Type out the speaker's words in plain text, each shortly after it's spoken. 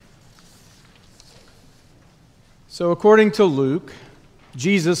So according to Luke,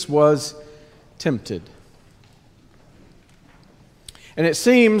 Jesus was tempted. And it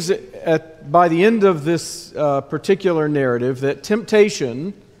seems by the end of this particular narrative that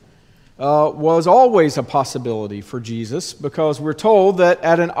temptation was always a possibility for Jesus, because we're told that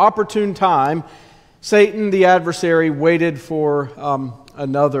at an opportune time, Satan, the adversary, waited for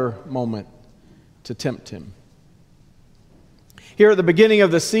another moment to tempt him. Here at the beginning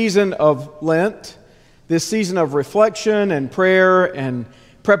of the season of Lent, this season of reflection and prayer and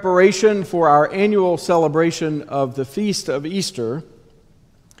preparation for our annual celebration of the feast of Easter,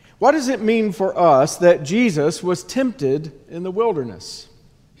 what does it mean for us that Jesus was tempted in the wilderness?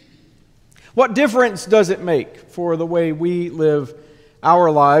 What difference does it make for the way we live our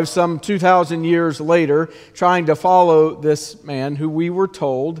lives some 2,000 years later, trying to follow this man who we were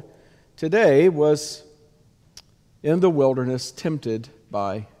told today was in the wilderness tempted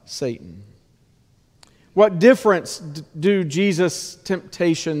by Satan? What difference do Jesus'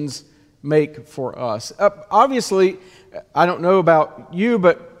 temptations make for us? Obviously, I don't know about you,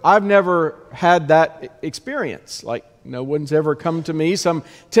 but I've never had that experience. Like, no one's ever come to me, some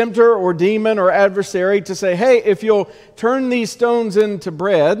tempter or demon or adversary, to say, hey, if you'll turn these stones into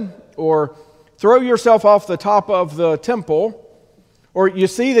bread, or throw yourself off the top of the temple, or you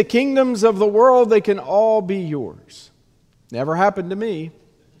see the kingdoms of the world, they can all be yours. Never happened to me.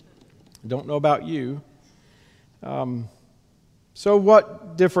 Don't know about you. So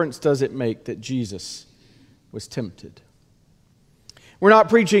what difference does it make that Jesus was tempted? We're not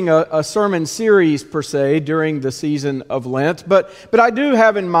preaching a sermon series per se during the season of Lent, but I do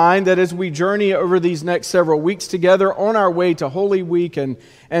have in mind that as we journey over these next several weeks together on our way to Holy Week and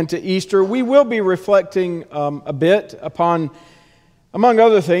to Easter, we will be reflecting a bit upon, among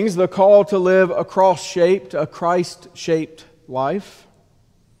other things, the call to live a cross-shaped, a Christ-shaped life.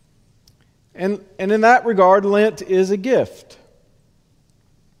 And in that regard, Lent is a gift.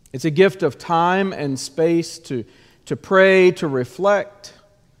 It's a gift of time and space to pray, to reflect,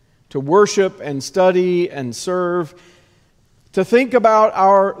 to worship and study and serve, to think about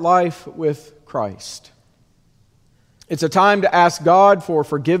our life with Christ. It's a time to ask God for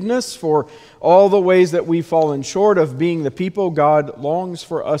forgiveness for all the ways that we've fallen short of being the people God longs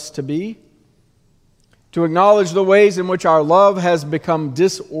for us to be, to acknowledge the ways in which our love has become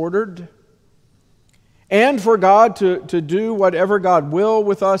disordered, and for God to do whatever God will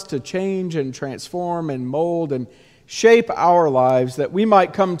with us to change and transform and mold and shape our lives, that we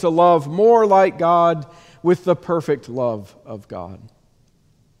might come to love more like God with the perfect love of God.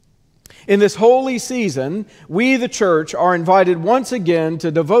 In this holy season, we, the church, are invited once again to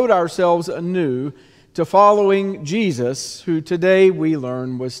devote ourselves anew to following Jesus, who today we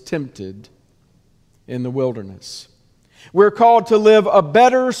learn was tempted in the wilderness. We're called to live a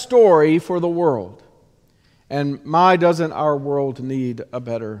better story for the world. And my, doesn't our world need a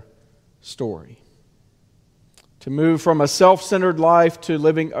better story? To move from a self-centered life to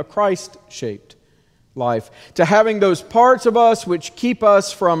living a Christ-shaped life. To having those parts of us which keep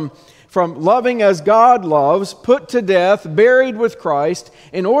us from loving as God loves, put to death, buried with Christ,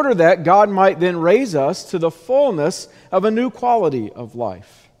 in order that God might then raise us to the fullness of a new quality of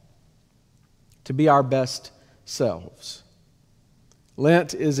life. To be our best selves.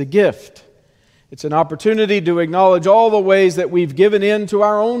 Lent is a gift. It's an opportunity to acknowledge all the ways that we've given in to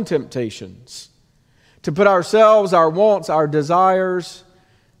our own temptations, to put ourselves, our wants, our desires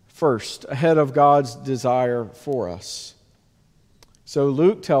first, ahead of God's desire for us. So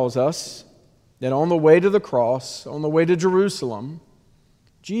Luke tells us that on the way to the cross, on the way to Jerusalem,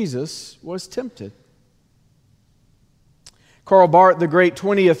 Jesus was tempted. Karl Barth, the great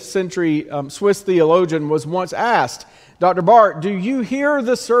 20th century Swiss theologian, was once asked, Dr. Barth, do you hear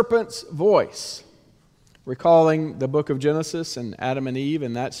the serpent's voice? Recalling the book of Genesis and Adam and Eve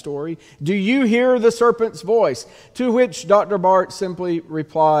and that story. Do you hear the serpent's voice? To which Dr. Barth simply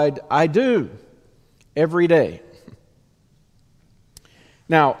replied, I do, every day.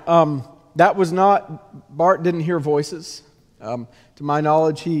 Now, that was not, Barth didn't hear voices. To my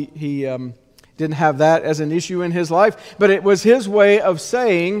knowledge, he didn't have that as an issue in his life, but it was his way of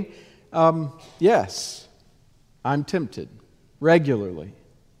saying, yes, I'm tempted regularly,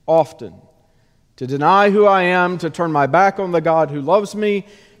 often, to deny who I am, to turn my back on the God who loves me,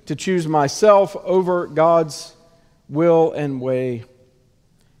 to choose myself over God's will and way,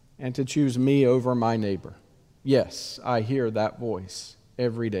 and to choose me over my neighbor. Yes, I hear that voice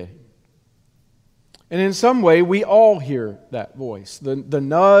every day. And in some way, we all hear that voice. The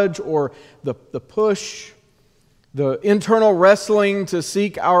nudge or the push, the internal wrestling to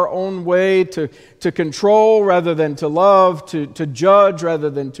seek our own way, to control rather than to love, to judge rather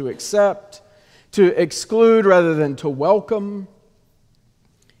than to accept, to exclude rather than to welcome.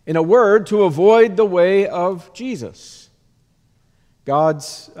 In a word, to avoid the way of Jesus,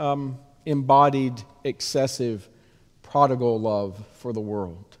 God's embodied, excessive, prodigal love for the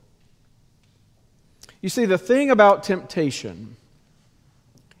world. You see, the thing about temptation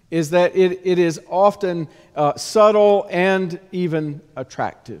is that it is often subtle and even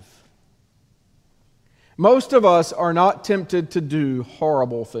attractive. Most of us are not tempted to do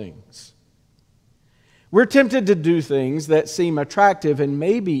horrible things. We're tempted to do things that seem attractive and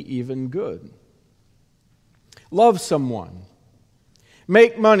maybe even good. Love someone.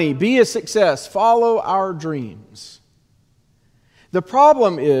 Make money. Be a success. Follow our dreams. The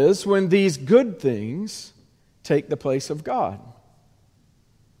problem is when these good things take the place of God.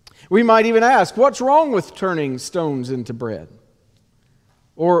 We might even ask, what's wrong with turning stones into bread?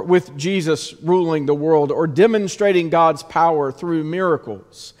 Or with Jesus ruling the world, or demonstrating God's power through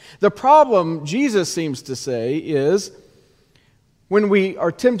miracles. The problem, Jesus seems to say, is when we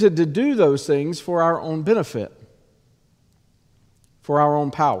are tempted to do those things for our own benefit, for our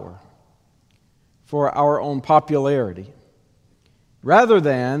own power, for our own popularity, rather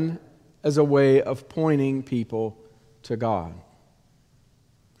than as a way of pointing people to God.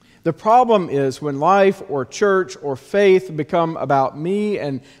 The problem is when life or church or faith become about me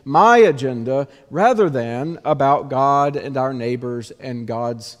and my agenda rather than about God and our neighbors and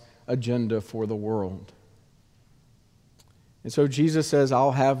God's agenda for the world. And so Jesus says,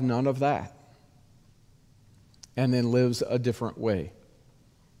 I'll have none of that. And then lives a different way.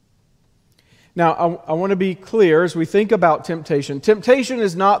 Now, I want to be clear as we think about temptation. Temptation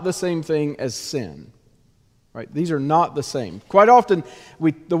is not the same thing as sin. Right? These are not the same. Quite often,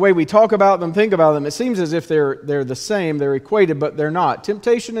 the way we talk about them, think about them, it seems as if they're the same, they're equated, but they're not.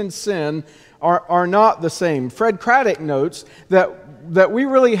 Temptation and sin are not the same. Fred Craddock notes that we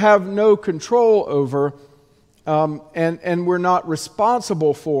really have no control over and we're not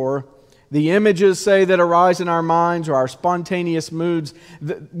responsible for the images, say, that arise in our minds or our spontaneous moods.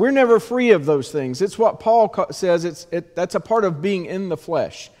 We're never free of those things. It's what Paul says, that's a part of being in the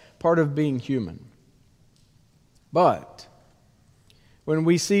flesh, part of being human. But when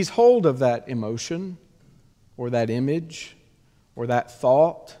we seize hold of that emotion or that image or that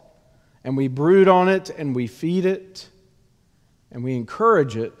thought and we brood on it and we feed it and we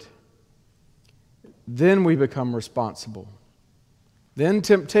encourage it, then we become responsible. Then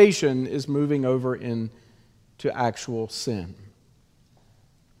temptation is moving over into actual sin.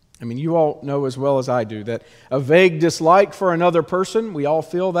 I mean, you all know as well as I do that a vague dislike for another person, we all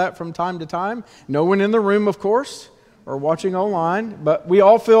feel that from time to time. No one in the room, of course, or watching online, but we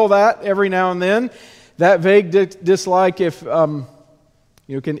all feel that every now and then. That vague dislike, can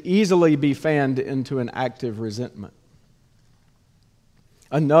easily be fanned into an active resentment.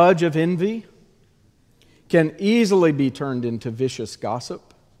 A nudge of envy can easily be turned into vicious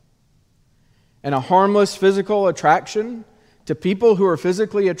gossip. And a harmless physical attraction to people who are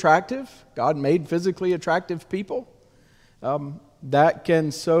physically attractive, God made physically attractive people, that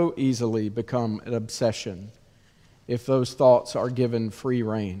can so easily become an obsession if those thoughts are given free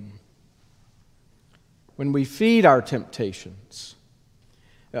rein. When we feed our temptations,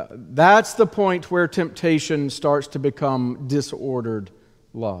 that's the point where temptation starts to become disordered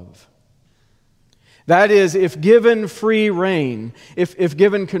love. That is, if given free rein, if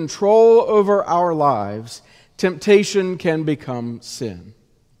given control over our lives, temptation can become sin.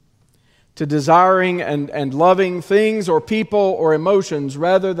 To desiring and loving things or people or emotions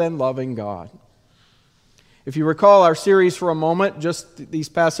rather than loving God. If you recall our series for a moment, just these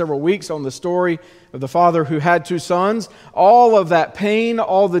past several weeks on the story of the father who had two sons, all of that pain,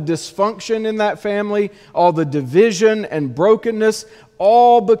 all the dysfunction in that family, all the division and brokenness,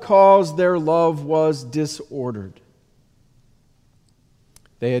 all because their love was disordered.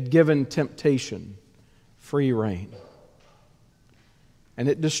 They had given temptation free rein. And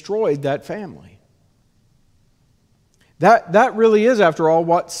it destroyed that family. That really is, after all,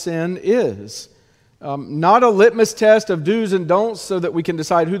 what sin is. Not a litmus test of do's and don'ts so that we can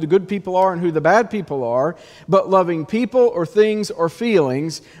decide who the good people are and who the bad people are, but loving people or things or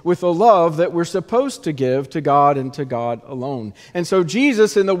feelings with a love that we're supposed to give to God and to God alone. And so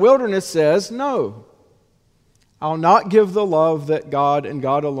Jesus in the wilderness says, no, I'll not give the love that God and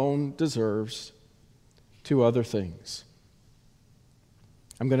God alone deserves to other things.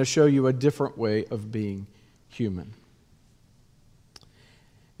 I'm going to show you a different way of being human.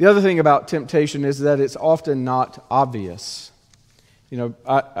 The other thing about temptation is that it's often not obvious.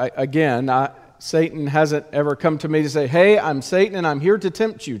 Satan hasn't ever come to me to say, hey, I'm Satan and I'm here to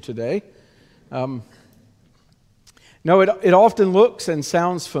tempt you today. No, it often looks and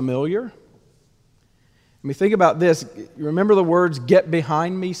sounds familiar. I mean, think about this. You remember the words, "Get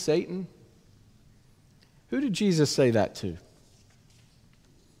behind me, Satan"? Who did Jesus say that to?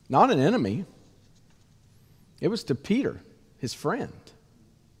 Not an enemy. It was to Peter, his friend.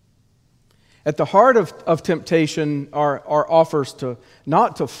 At the heart of temptation are offers to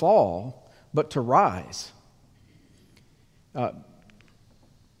not to fall, but to rise.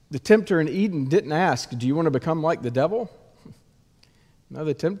 The tempter in Eden didn't ask, "Do you want to become like the devil?" No,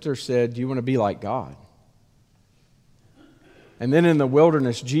 the tempter said, "Do you want to be like God?" And then in the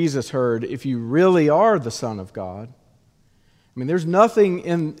wilderness, Jesus heard, "If you really are the Son of God." I mean, there's nothing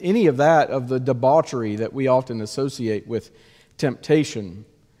in any of that of the debauchery that we often associate with temptation.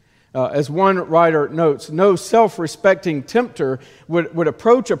 As one writer notes, no self-respecting tempter would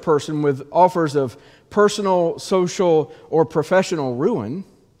approach a person with offers of personal, social, or professional ruin.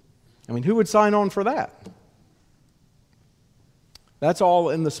 I mean, who would sign on for that? That's all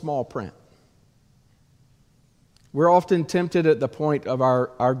in the small print. We're often tempted at the point of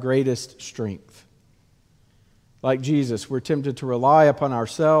our greatest strength. Like Jesus, we're tempted to rely upon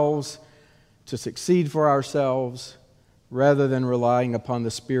ourselves, to succeed for ourselves, rather than relying upon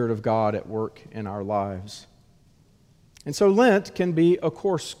the Spirit of God at work in our lives. And so Lent can be a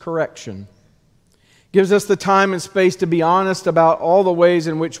course correction. Gives us the time and space to be honest about all the ways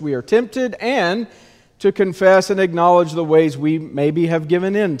in which we are tempted and to confess and acknowledge the ways we maybe have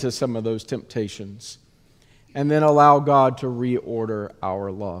given in to some of those temptations, and then allow God to reorder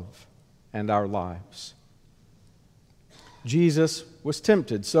our love and our lives. Jesus was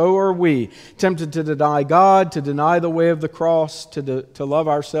tempted. So are we. Tempted to deny God, to deny the way of the cross, to love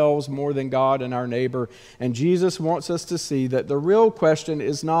ourselves more than God and our neighbor. And Jesus wants us to see that the real question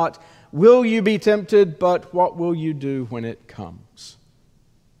is not, will you be tempted, but what will you do when it comes?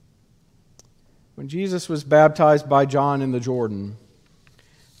 When Jesus was baptized by John in the Jordan,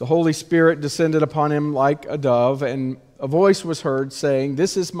 the Holy Spirit descended upon him like a dove, and a voice was heard saying,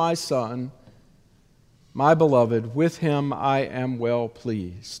 "This is my Son, my beloved, with him I am well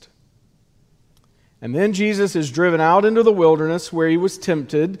pleased." And then Jesus is driven out into the wilderness where he was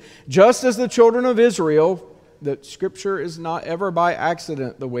tempted, just as the children of Israel. That Scripture is not ever by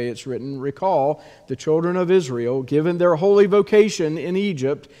accident the way it's written. Recall, the children of Israel, given their holy vocation in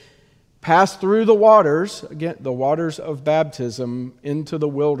Egypt, passed through the waters, again, the waters of baptism, into the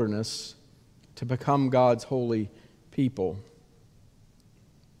wilderness to become God's holy people.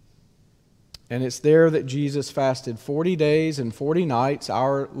 And it's there that Jesus fasted 40 days and 40 nights,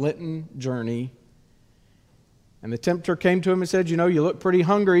 our Lenten journey. And the tempter came to him and said, "You know, you look pretty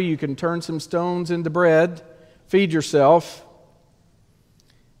hungry. You can turn some stones into bread. Feed yourself."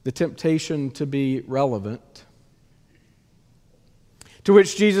 The temptation to be relevant. To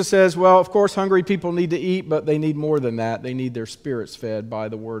which Jesus says, well, of course, hungry people need to eat, but they need more than that. They need their spirits fed by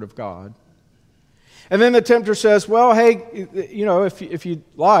the Word of God. And then the tempter says, well, hey, you know, if you'd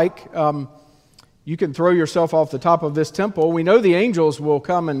like, you can throw yourself off the top of this temple. We know the angels will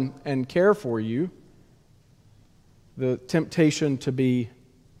come and care for you. The temptation to be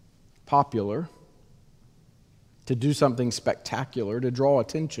popular, to do something spectacular, to draw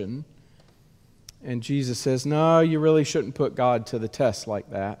attention. And Jesus says, no, you really shouldn't put God to the test like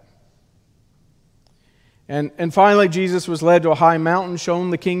that. And finally, Jesus was led to a high mountain,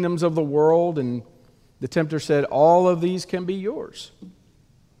 shown the kingdoms of the world, and the tempter said, all of these can be yours.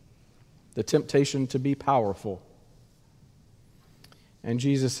 The temptation to be powerful. And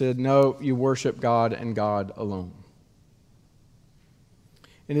Jesus said, no, you worship God and God alone.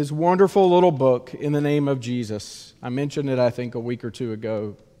 In his wonderful little book, In the Name of Jesus, I mentioned it, I think, a week or two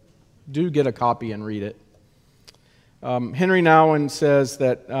ago. Do get a copy and read it. Henry Nouwen says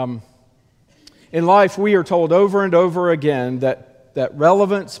that in life we are told over and over again that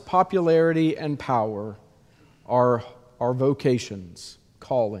relevance, popularity, and power are vocations,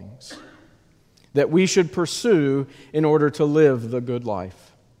 callings, that we should pursue in order to live the good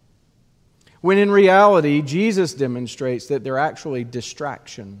life. When in reality, Jesus demonstrates that they're actually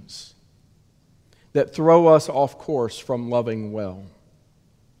distractions that throw us off course from loving well.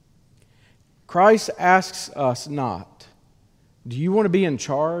 Christ asks us not, do you want to be in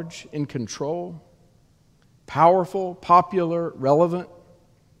charge, in control, powerful, popular, relevant?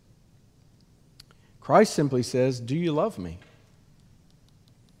 Christ simply says, do you love me?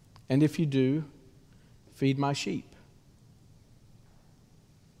 And if you do, feed my sheep.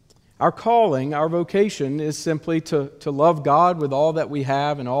 Our calling, our vocation is simply to love God with all that we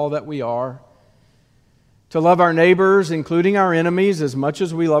have and all that we are, to love our neighbors, including our enemies, as much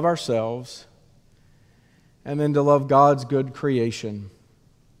as we love ourselves, and then to love God's good creation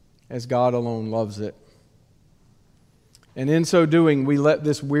as God alone loves it. And in so doing, we let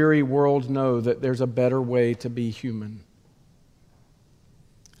this weary world know that there's a better way to be human.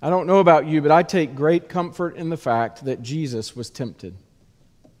 I don't know about you, but I take great comfort in the fact that Jesus was tempted,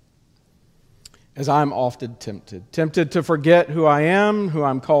 as I'm often tempted. Tempted to forget who I am, who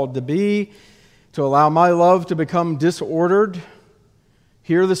I'm called to be, to allow my love to become disordered,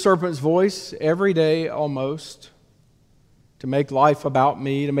 hear the serpent's voice every day almost, to make life about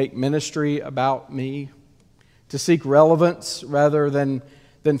me, to make ministry about me, to seek relevance rather than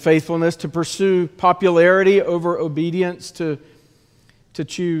faithfulness, to pursue popularity over obedience, to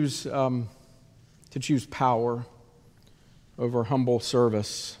choose power over humble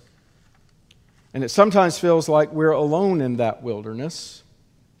service. And it sometimes feels like we're alone in that wilderness.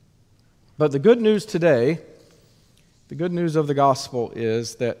 But the good news today, the good news of the gospel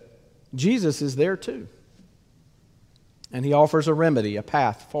is that Jesus is there too. And he offers a remedy, a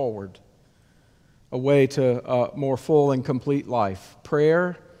path forward, a way to a more full and complete life.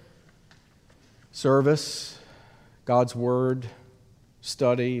 Prayer, service, God's word,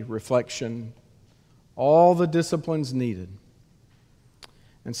 study, reflection, all the disciplines needed.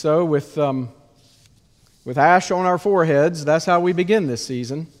 And so with ash on our foreheads, that's how we begin this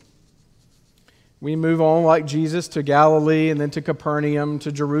season. We move on like Jesus to Galilee and then to Capernaum,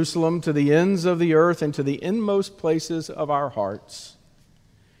 to Jerusalem, to the ends of the earth and to the inmost places of our hearts.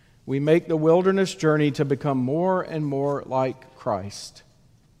 We make the wilderness journey to become more and more like Christ.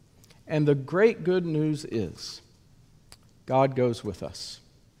 And the great good news is God goes with us.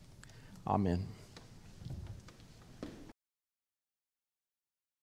 Amen.